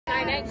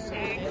likes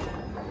steak.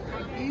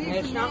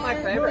 It's not my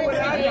favorite. But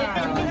I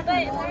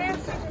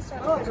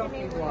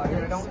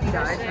don't eat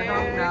ice. I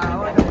don't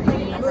know. I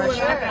don't eat fresh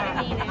sugar.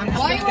 I'm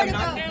just thinking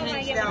not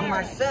hands down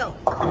myself.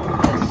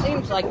 It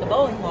seems like the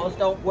bowling balls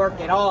don't work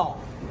at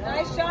all.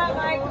 Nice shot,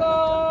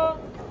 Michael.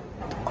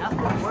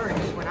 Nothing works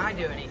when I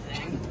do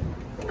anything.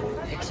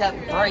 Except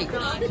breaks.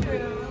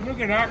 Look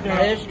at that guy.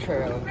 That is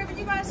true. But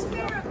you got a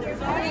spare up there.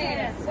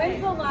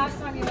 When's the last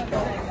time you went to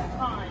bed?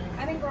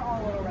 I think we're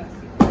all a little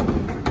rusty.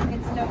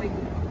 It's no big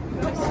deal.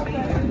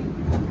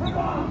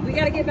 We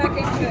got to get back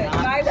into it.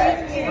 By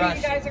week 2, you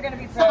guys are going to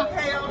be proud.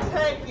 Okay, I'll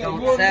take it.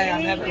 Don't say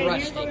I'm never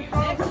rusty. Next week, we're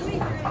going to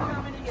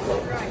come in and get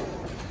this right.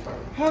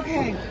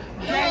 Okay.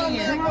 Dang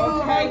it.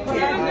 I'll take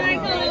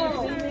it.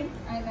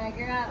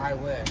 I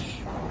wish.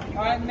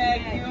 I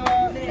make you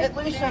up. At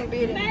least I'm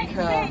beating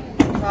Cub.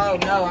 Oh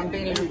no, I'm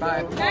beating her by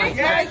a point. Yes,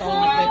 That's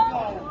only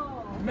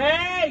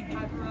Meg!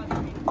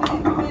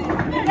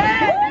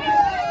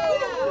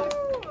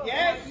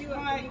 Yes,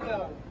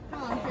 Michael.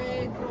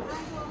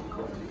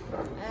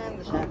 And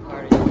the sad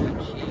part is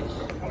that she's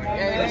 48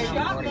 and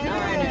I'm 49,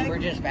 and we're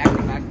just back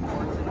and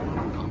forth in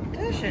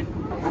competition.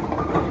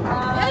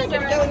 Hey, you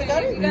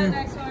got the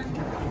next one.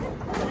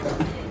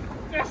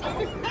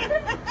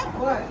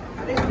 What? I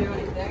didn't do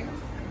anything.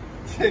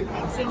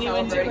 Sydney,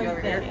 when's your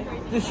birthday?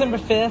 December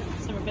 5th.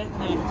 December 5th,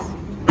 nice.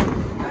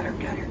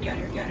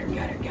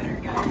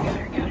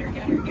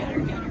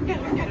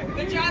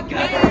 Good job,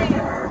 Meg.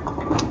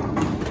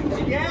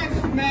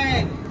 Yes,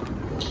 Meg.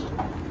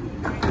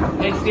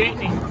 Hey,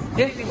 Sydney.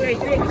 Sydney, wait,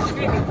 Sydney.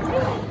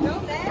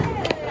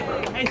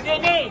 Hey,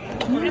 Sydney.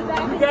 You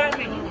got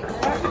me. I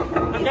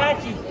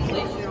got you.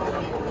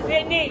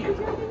 Sydney.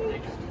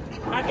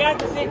 I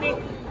got you, Sydney.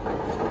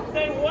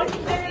 Say what you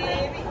say?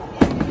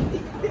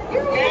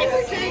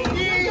 Yes,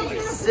 Sydney.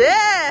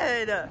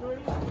 Sid!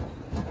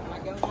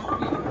 Come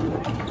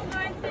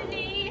on,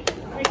 Sydney.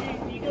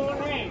 You doing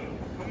right?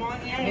 Come on,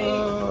 Hey,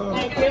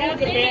 Annie.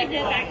 look at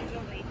that.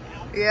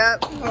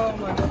 Yep. Oh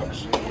my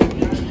gosh.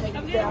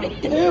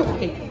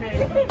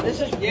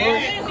 This is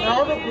Yes.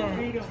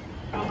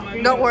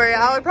 Don't worry,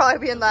 I would probably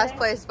be in last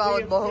place if I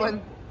was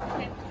bowling.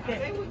 I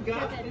think we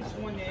got this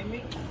one,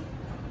 Amy.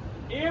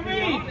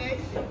 Amy!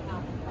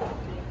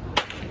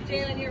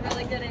 Jalen, you're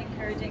really good at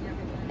encouraging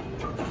everybody.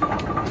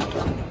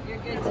 You're a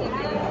good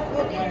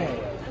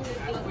teammate.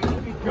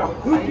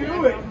 Who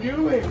do it?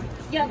 Do it.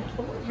 Yep.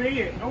 See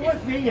it. I want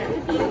to see it.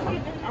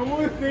 I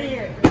want to see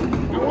it. I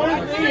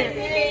want to see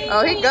it.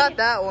 Oh, he got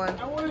that one.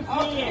 I want to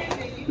see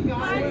it. You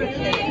got it. I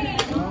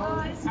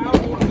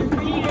want to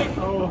see it.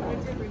 Oh.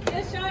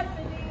 Good shot,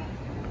 Sydney.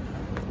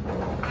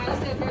 Alright, let's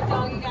go, Big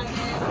Dog. You got it.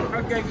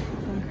 Okay.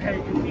 Hey,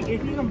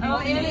 if you gonna Oh,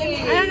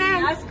 Annie. I don't know.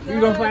 That's good. you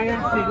gonna find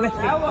out. Let's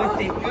see. Let's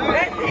see.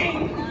 Let's see.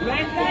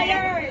 Let's Got see.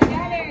 her.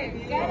 Got her.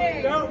 Got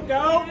her. Don't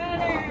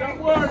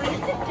worry.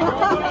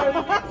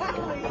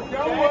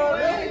 Don't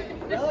worry.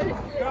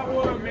 Don't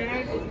worry,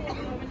 man.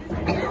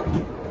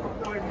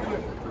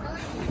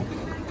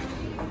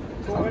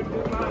 Go ahead, do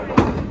mine.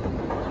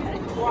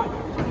 What?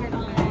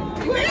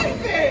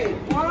 Quincy!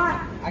 What?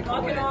 I Walk it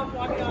quit. off.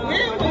 Walk it off.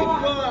 Here we go.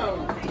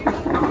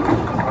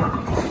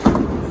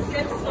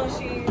 Sip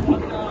slushy.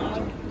 Walk it off.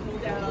 Cool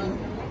down.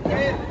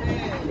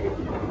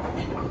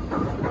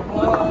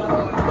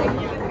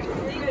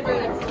 Deep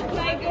breaths.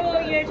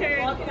 Michael, your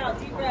turn. Walk it out.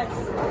 Deep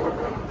breaths.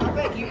 I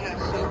bet you have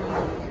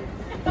something.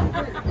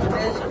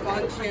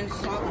 Dysfunction,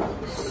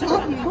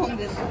 something on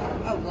this.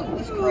 Oh, look,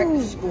 let's correct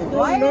the score.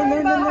 Why are you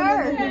worried about her?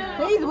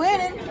 He's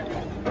winning.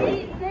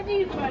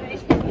 Sydney's funny.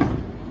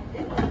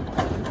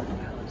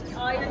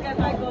 Oh, you're good,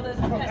 Michael. This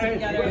is Hey,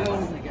 together.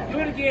 do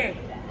it again.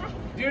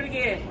 Do it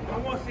again. I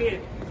want to see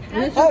it. Oh,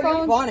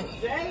 you're funny.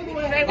 I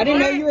didn't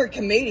know you were a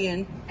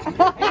comedian.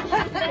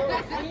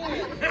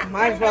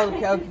 Might as well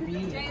go to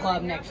the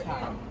club next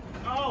time.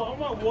 Oh, I'm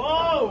like,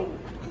 whoa.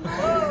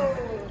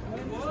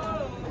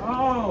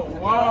 Oh,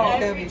 wow.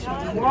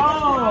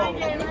 Wow.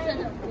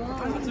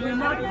 You're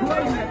not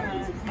crazy.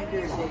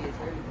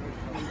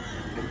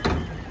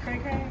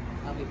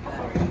 I'll be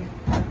better.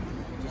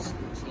 Just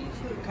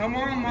Come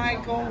on,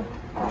 Michael.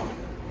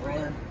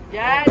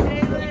 Yeah,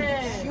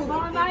 Jalen. Come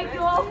on,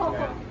 Michael.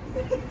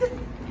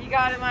 You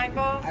got it,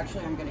 Michael.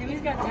 actually, I'm gonna.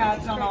 He's got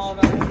tabs on all of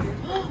us.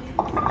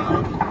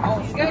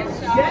 Oh, Good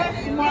shot.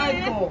 Yes,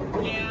 Michael.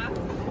 Yeah.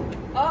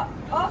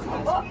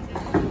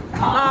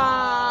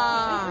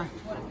 Ah.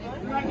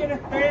 You're not getting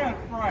fair,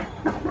 right?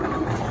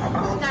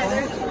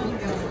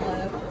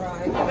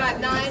 You got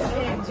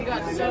 9 hits. You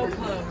got so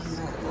close.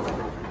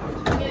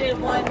 You needed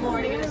one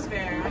more to get a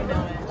spare. I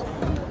know it.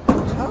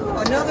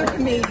 Oh, another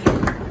comedian.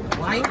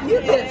 Why ain't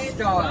you get a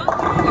star?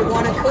 You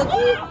want a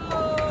cookie?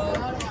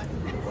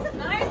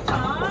 Nice,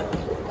 Tom.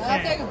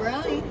 I'll take a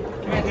brownie. You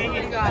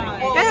got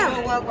it. Oh, yeah.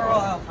 So what? We're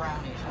all out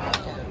brownies.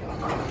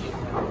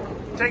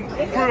 Take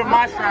fruit of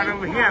my side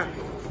over here.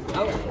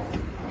 Oh.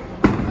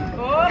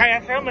 Hey,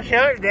 I saw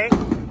Michelle today.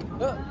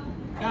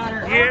 Got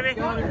her. You hear me?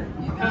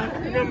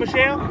 You know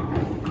Michelle?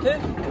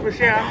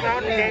 Michelle, I saw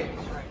her today.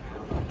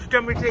 She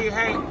told me to tell you,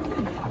 hey,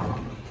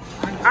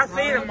 I'll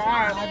see you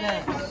tomorrow.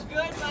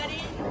 Good,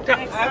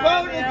 buddy.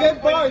 I voted a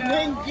good ball and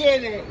didn't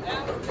get it.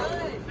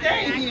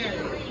 Dang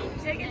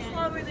it. Take it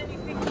slower than you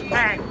think you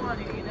Hey.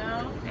 want it, you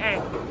know?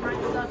 Hey, Try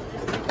yourself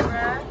just take a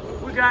breath.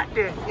 we got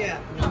this. Yeah.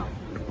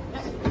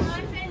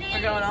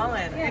 We're going all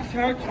in. It's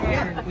her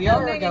turn. We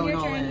are going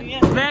all in.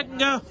 Megan,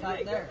 go.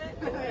 Right there.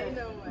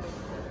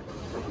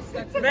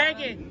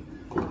 Megan.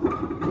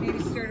 Maybe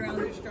stir it around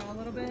with your straw a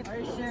little bit. Are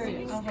you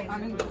serious? Oh, I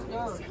mean,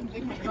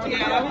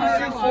 Yeah, I was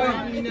just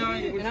letting you know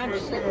it was And I'm her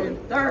sitting turn. in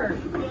third.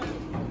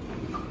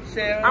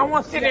 Sarah, I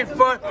want to sit in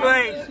fourth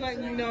place. just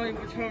letting you know it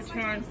was her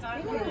turn.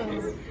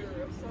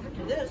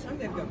 This, I'm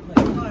gonna go play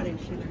COD and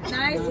shit.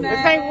 nice, Say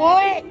man.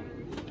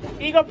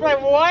 what? You gonna play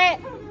what?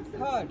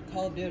 COD,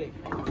 Call of Duty.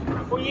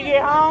 When you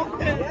get home?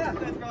 Yeah.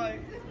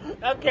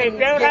 Okay,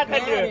 that's what I'm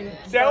gonna do.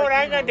 That's what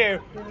I'm gonna do.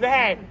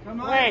 Hey,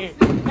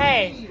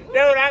 that's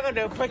what I'm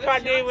gonna do. Play Call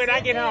of Duty when I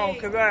get home,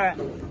 cause I'm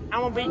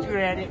gonna beat you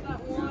at it.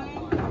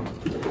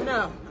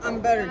 No, I'm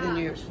better than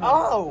you.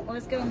 Oh.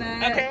 Let's go,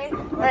 Matt. Okay.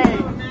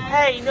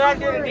 Hey, you know how to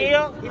do the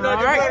deal? You know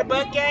how to play the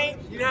butt game?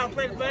 You know how to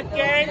play the butt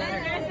game?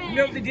 You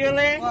know what the deal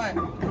is? What?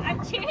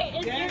 I'm cheating.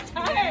 It's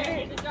your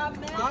turn. Good job,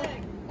 Huh?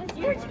 It's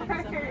your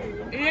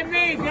turn. Hear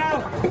me,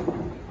 go.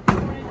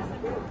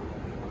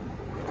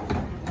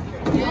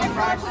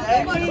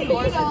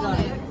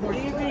 What do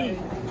you mean?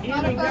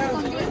 Hear me, go.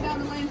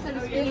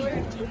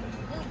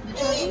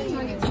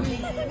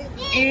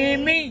 Hear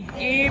me,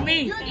 hear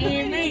me,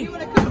 hear me.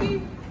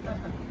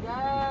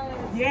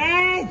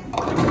 Yes.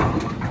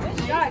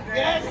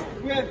 Yes,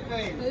 red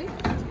face.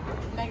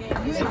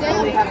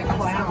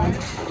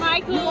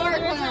 Michael, You are a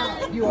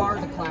clown. You are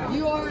the clown.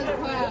 You are the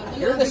clown.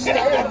 You're the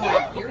scary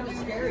one. You're the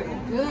scary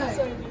one.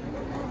 Good.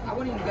 I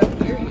wouldn't even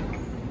go near you.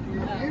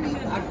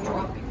 I'd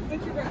drop you.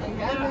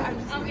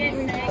 I'm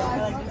getting sick.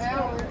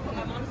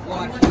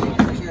 Watch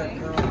you, you're a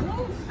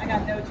girl. I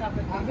got no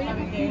chocolate cake. I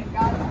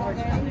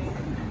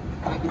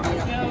can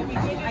be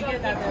I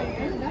get that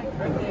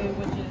birthday,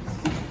 which is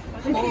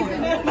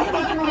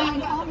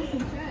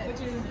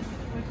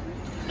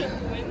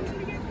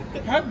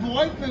Her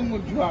boyfriend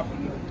would drop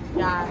you.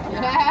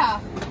 Yeah.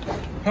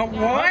 Her Her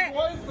what?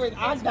 boyfriend,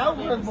 I doubt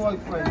her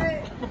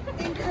boyfriend.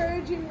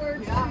 Encouraging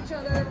words to each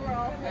other. We're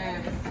all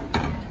friends.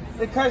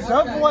 Because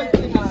her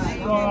boyfriend is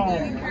strong.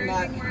 I'm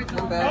back.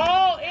 I'm back.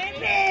 Oh,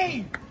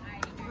 Emmy!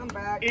 I'm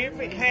back.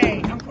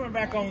 Hey, I'm coming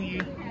back on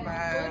you.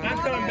 I'm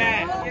coming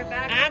back.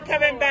 I'm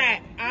coming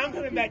back. I'm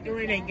coming back to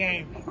win that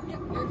game.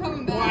 You're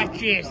coming back. Watch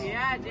this.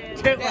 yeah, dude.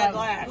 Took Dead my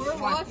last. We're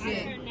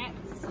watching.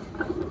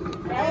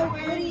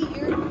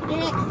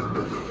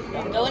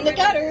 Go in the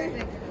gutter.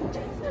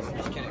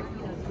 Just kidding.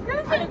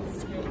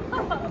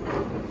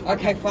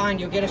 Okay, fine.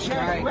 You'll get a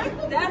strike.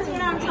 That's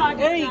what I'm talking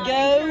There you about.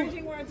 go.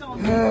 Encouraging words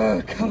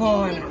only. Come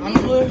on. I'm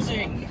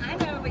losing. I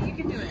know, but you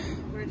can do it.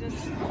 We're just.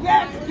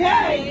 Yes,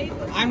 yay!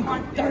 I'm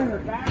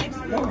third.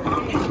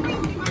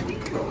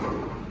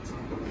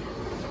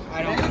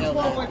 I don't feel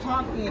What that. we're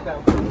talking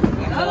about. I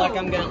feel like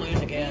I'm gonna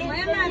lose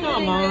again.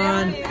 Come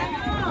on.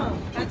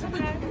 That's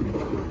okay.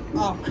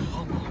 Oh, come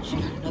on. She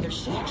got another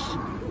 6.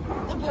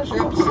 That puts her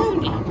up to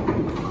 70.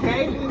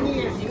 Okay, we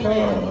need a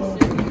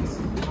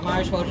I might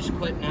as well just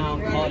quit now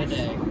and call it a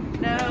day.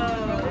 No.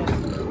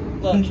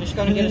 Look, she's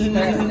gonna get a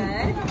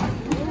spare.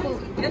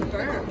 Good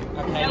burp.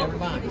 Okay, never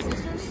mind.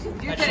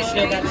 But she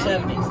still got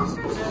 70.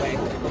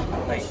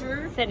 Wait.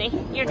 Sydney,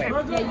 your turn. Oh,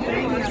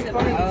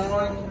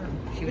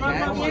 she was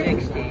at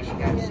 60. She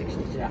got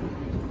 67.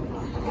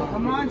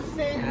 Come on,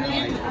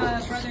 Sydney.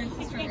 Brother and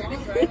sister in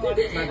laws,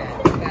 My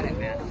bad. Bad at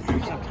math.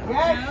 Sometimes.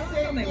 Yes,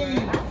 Sydney.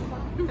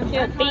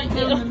 He'll beat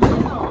you.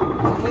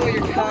 Pull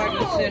your card,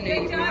 Sydney.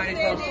 You might as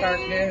well start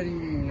there. No,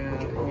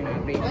 you're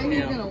not beating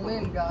He's him. gonna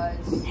win,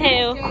 guys. Who?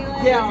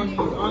 Yeah,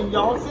 on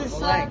y'all's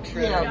side. Like,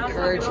 true. Yeah.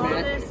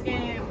 Encouragement. This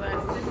game, but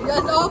Yeah,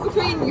 it's all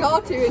between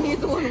y'all two, and he's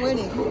the one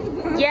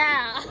winning.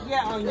 yeah.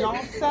 Yeah, on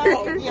y'all's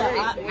side.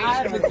 Yeah, I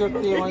have a good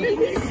feeling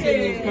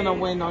Sydney's gonna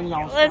win on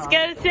y'all's Let's side.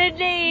 go,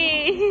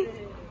 Sydney.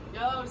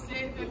 Go. So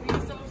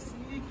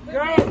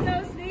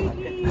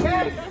sneaky.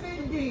 Yes,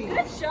 Sydney.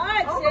 Good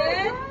shot,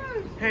 Sid.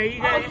 Hey,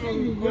 you got it.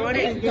 What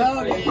is it? Go.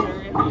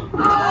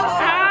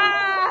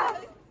 Ah!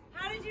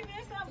 How did you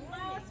miss that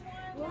last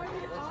one?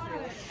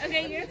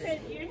 Okay, you're good.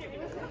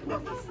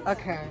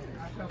 Okay.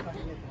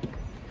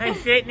 Hey,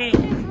 Sydney.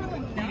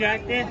 You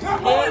got this?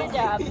 Good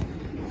job.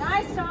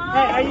 Nice, Tom.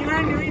 Hey, are you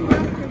ready to read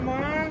books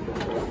tomorrow?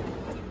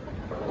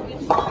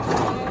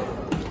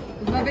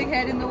 Is my big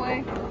head in the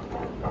way?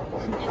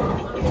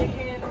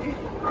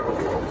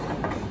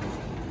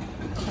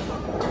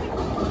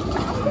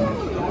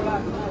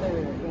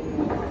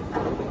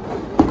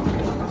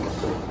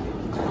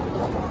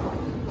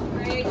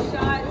 Great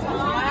shot,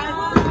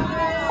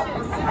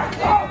 Tom.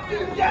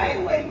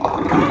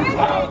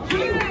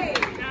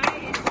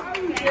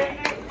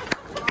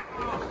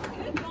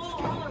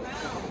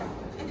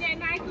 Okay,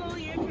 Michael,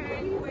 your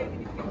turn.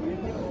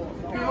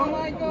 Oh,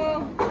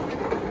 Michael.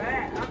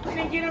 I'm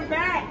gonna get him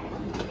back.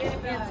 I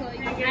didn't get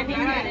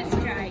a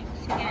strike.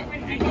 I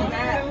did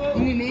that.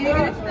 You mean me to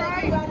get a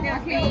strike? I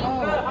can't.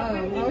 Oh,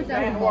 I wish I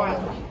had one.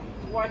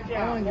 watch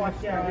out,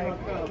 watch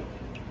out.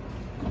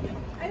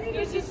 I think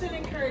it's just an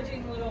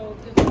encouraging little.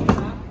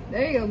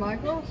 There you go,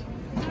 Michael.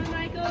 Come on,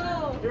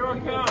 Michael. Here I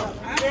come.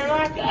 Here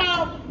I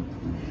come.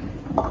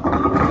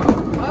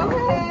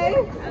 Okay.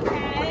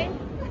 Okay.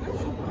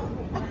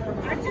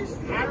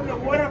 I don't know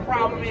what her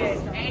problem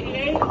is.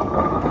 88?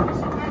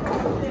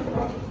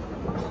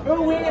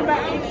 Who winning by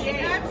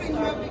 88?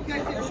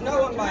 There's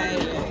no one by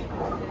 88.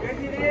 Yes,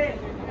 it is.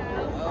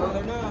 No,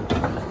 they're not.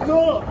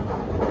 Look.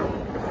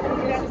 Look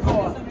at that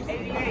score.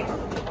 88.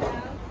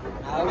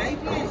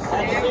 Maybe it's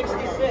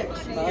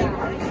 66.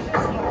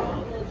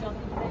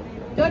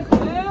 Good.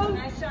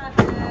 Nice shot,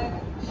 Meg.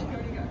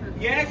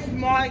 Yes,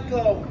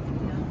 Michael.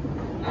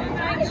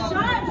 Nice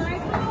shot,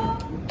 Michael.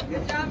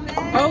 Good job, Meg.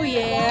 Oh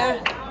yeah.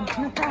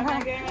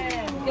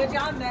 Good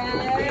job, Meg.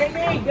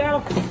 Here we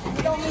go.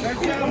 Let's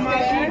go,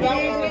 Michael.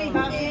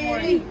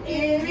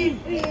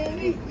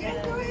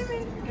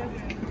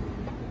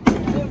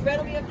 Red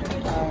will be up there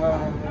with you.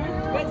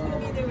 Red's gonna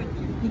be there with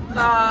you.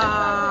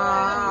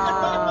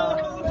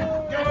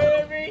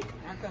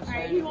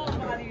 Alright, he won't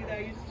bother you though.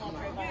 You just walk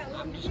right by.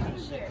 I'm just going to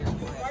sit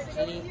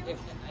there. See, if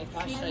I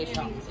say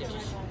something, it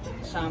just,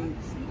 something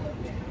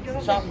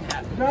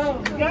happens.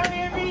 Go,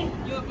 Amy.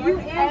 You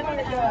ever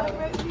go?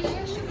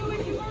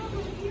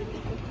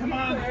 Come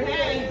on,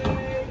 Kay.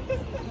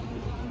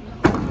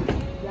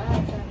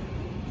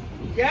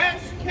 Yes,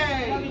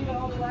 Kay.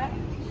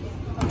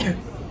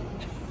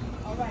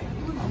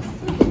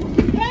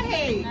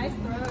 Hey. Nice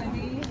throw,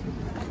 Amy.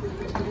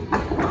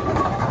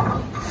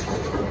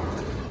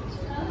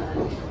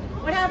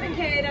 What happened,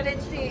 Kate? I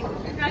didn't see. I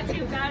got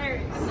you. Got her.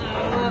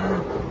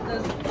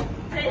 Those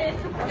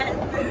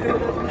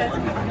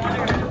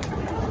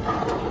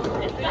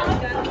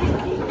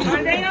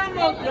They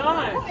almost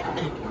done.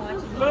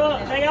 Look,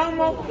 they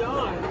almost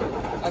done.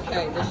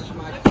 Okay, this is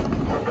my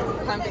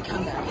time to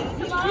come back.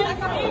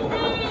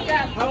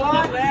 Come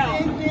on now.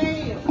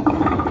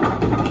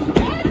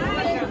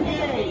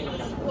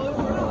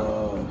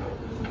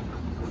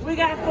 We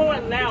got 4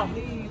 left.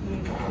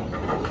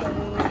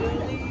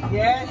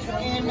 Yes,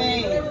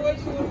 Amy.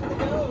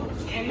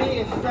 Amy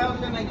is so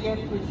gonna get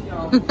this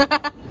show.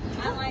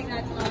 I like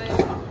that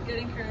time. Good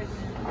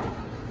encouragement.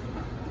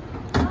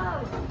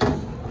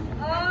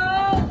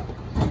 Oh!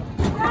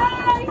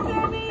 Nice,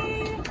 Amy!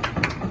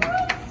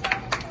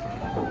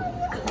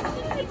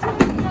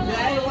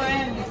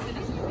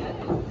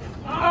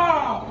 Oh!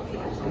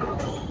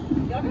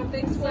 Y'all got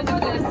big swings for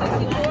this.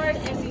 64,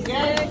 66.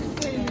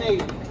 Yes, Amy.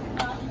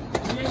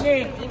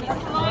 Amy.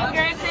 Come on,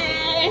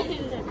 Griffin!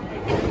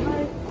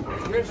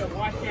 Griffin,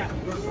 watch out.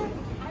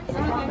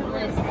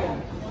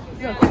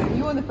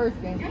 You won the first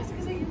game.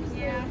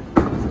 Yeah.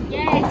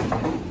 Yay!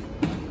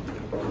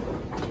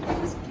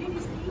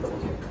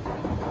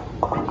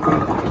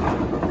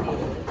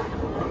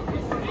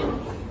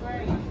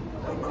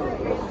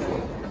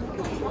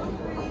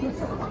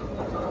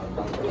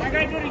 I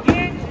gotta do it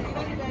again?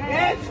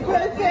 Yes,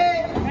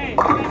 Griffin! Hey,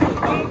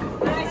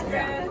 Nice,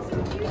 Griffin.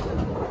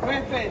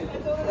 Griffin.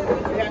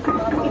 Yes,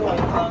 number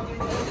 1.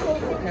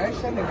 Okay,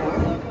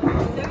 71.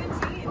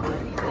 17.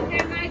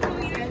 Okay, Michael,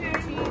 you're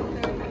 13.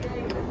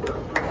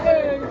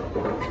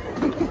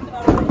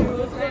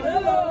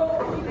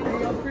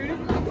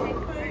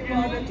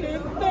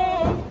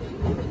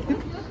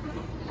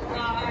 I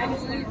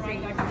just knew right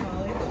back to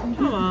college.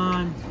 Come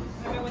on.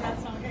 Remember when that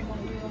song came on?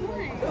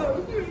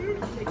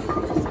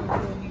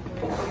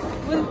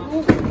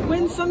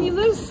 Win some, you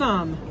lose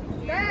some.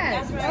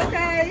 Yes. That's right.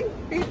 Okay.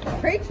 He's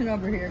preaching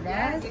over here,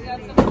 guys. You got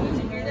something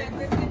to hear that,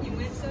 Griffin? You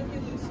win some, you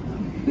lose some.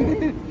 You win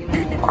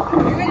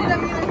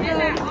some, you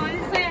lose some.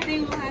 Honestly, I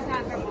think we'll have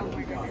time for one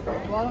more go.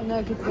 Well, I don't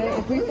know, because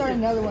if we start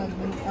another one,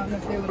 then I don't know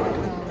if they would have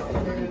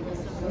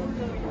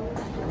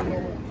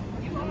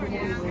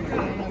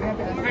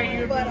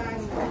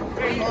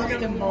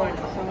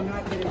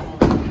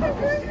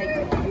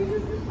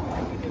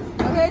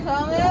Okay,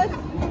 Thomas.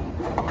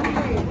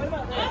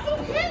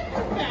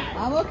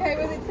 I'm okay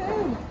with it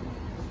too.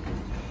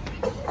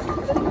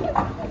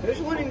 Who's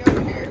winning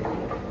over here?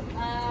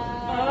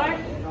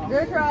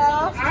 Good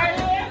draw.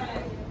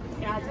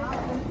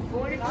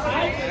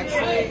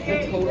 Actually, the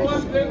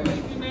total score.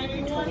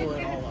 Total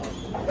it all up.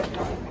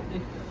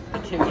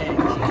 2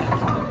 games.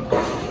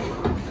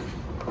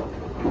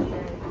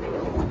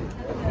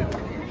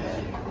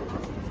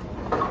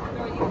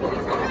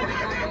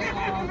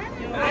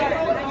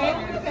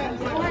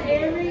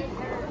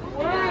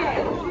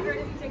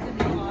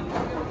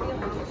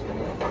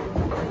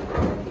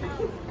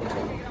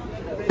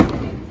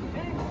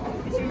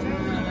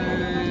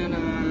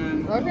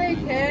 Okay,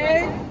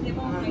 Kay.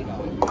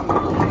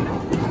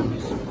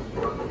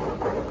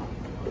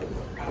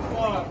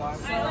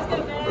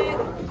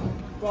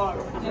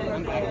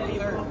 I'm back in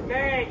third.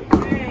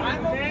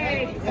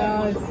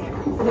 Guys,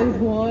 there's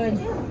one.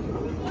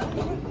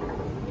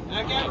 I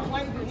gotta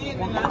play the game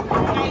and I'm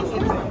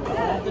chasing it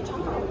all the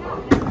time.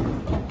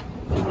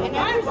 And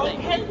I'm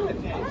okay with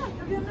that.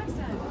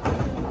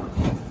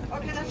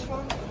 Okay, that's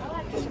fine.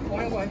 Just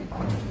point away.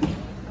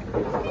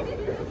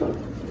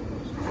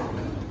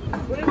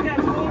 What have we got,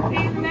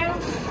 14 now?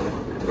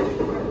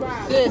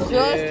 it's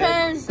Joe's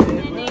turn.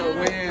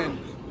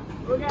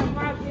 We got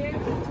 5 kids.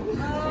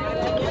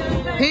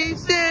 He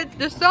said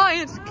the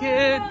science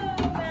kid.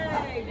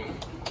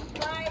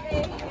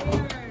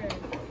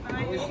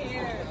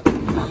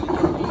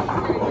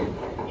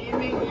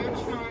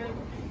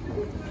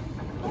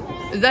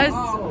 Is that?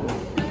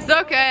 It's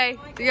okay.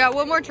 You got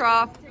one more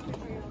trough.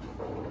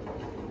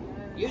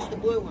 Use the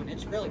blue one.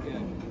 It's really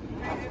good.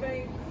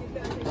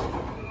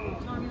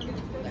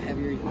 The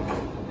heavier you go.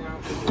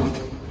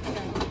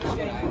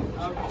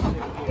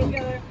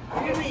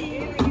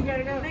 You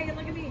gotta go. Megan,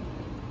 look at me.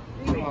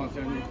 Come on,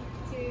 Cindy. 1,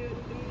 2,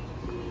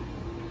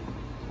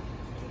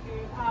 3.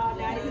 Oh,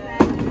 nice.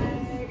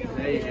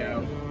 There you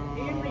go.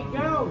 Here we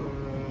go.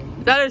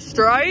 Is that a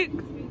strike?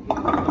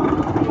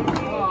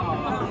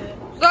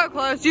 So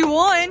close. You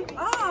won.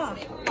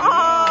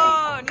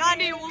 Oh,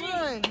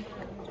 91.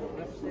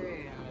 Let's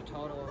see.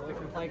 Total. We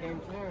can play game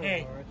 2.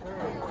 Hey.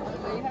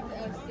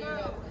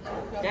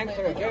 Gang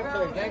through.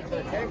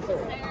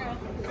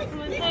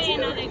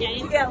 Another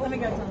game. Yeah, let me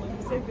go tell him.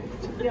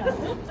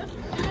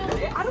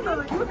 Yeah. I don't know.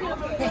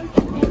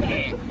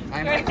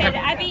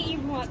 I beat you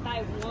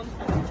by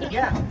 1.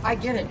 Yeah, I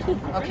get it.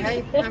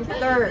 Okay, I'm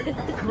 3rd.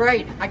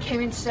 Great. I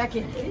came in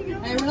 2nd.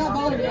 Hey, we're not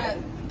bothered yet.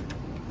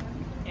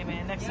 Hey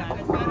man, next time.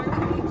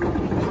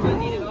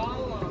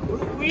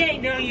 We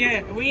ain't done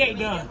yet. We ain't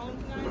done.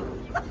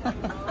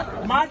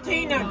 My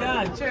team not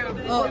done.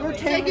 Oh,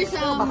 take your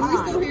time.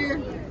 We're still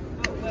here.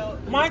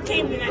 My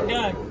team not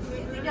done.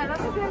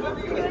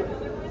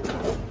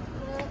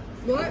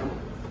 What?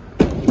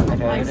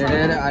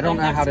 I don't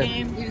know how to.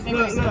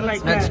 Look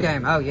like Next that.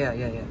 game. Oh, yeah.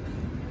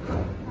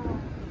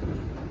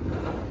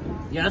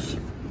 Yes.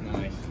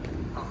 Nice.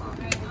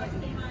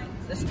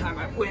 This time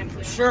I win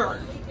for sure.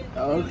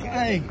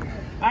 Okay.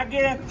 I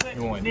get up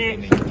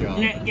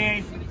next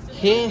game.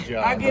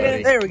 Yeah. I get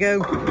up. There we go.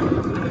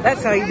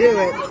 That's how you do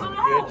it.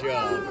 Good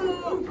job.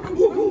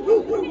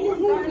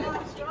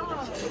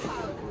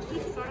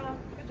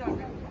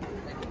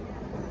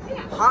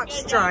 Hot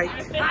strike.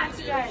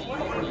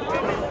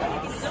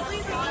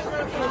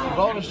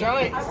 Golden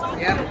strike.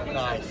 Yeah.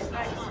 Nice.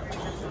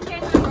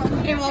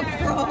 Came up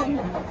strong.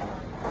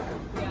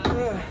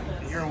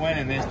 You're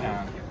winning this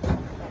time.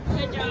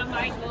 Good job,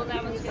 Michael.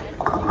 That was good.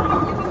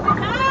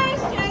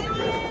 Nice,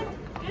 Jalen.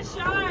 Good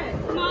shot.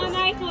 Come on,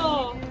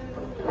 Michael.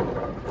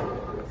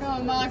 Come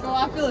on, Michael.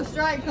 I feel a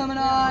strike coming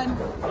on.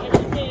 Yes,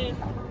 dude.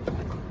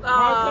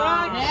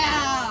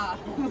 Yeah.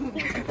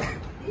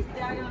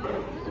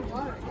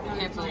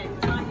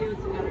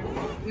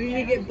 We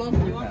need to get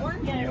bumped. You want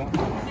one? Yeah.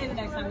 Maybe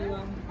next time we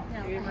will.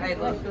 Hey,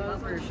 look,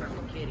 for your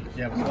Circle Kitty.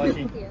 Yeah, was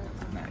lucky.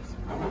 Nice.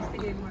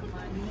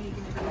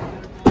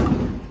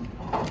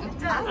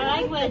 I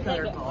like what it's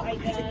like,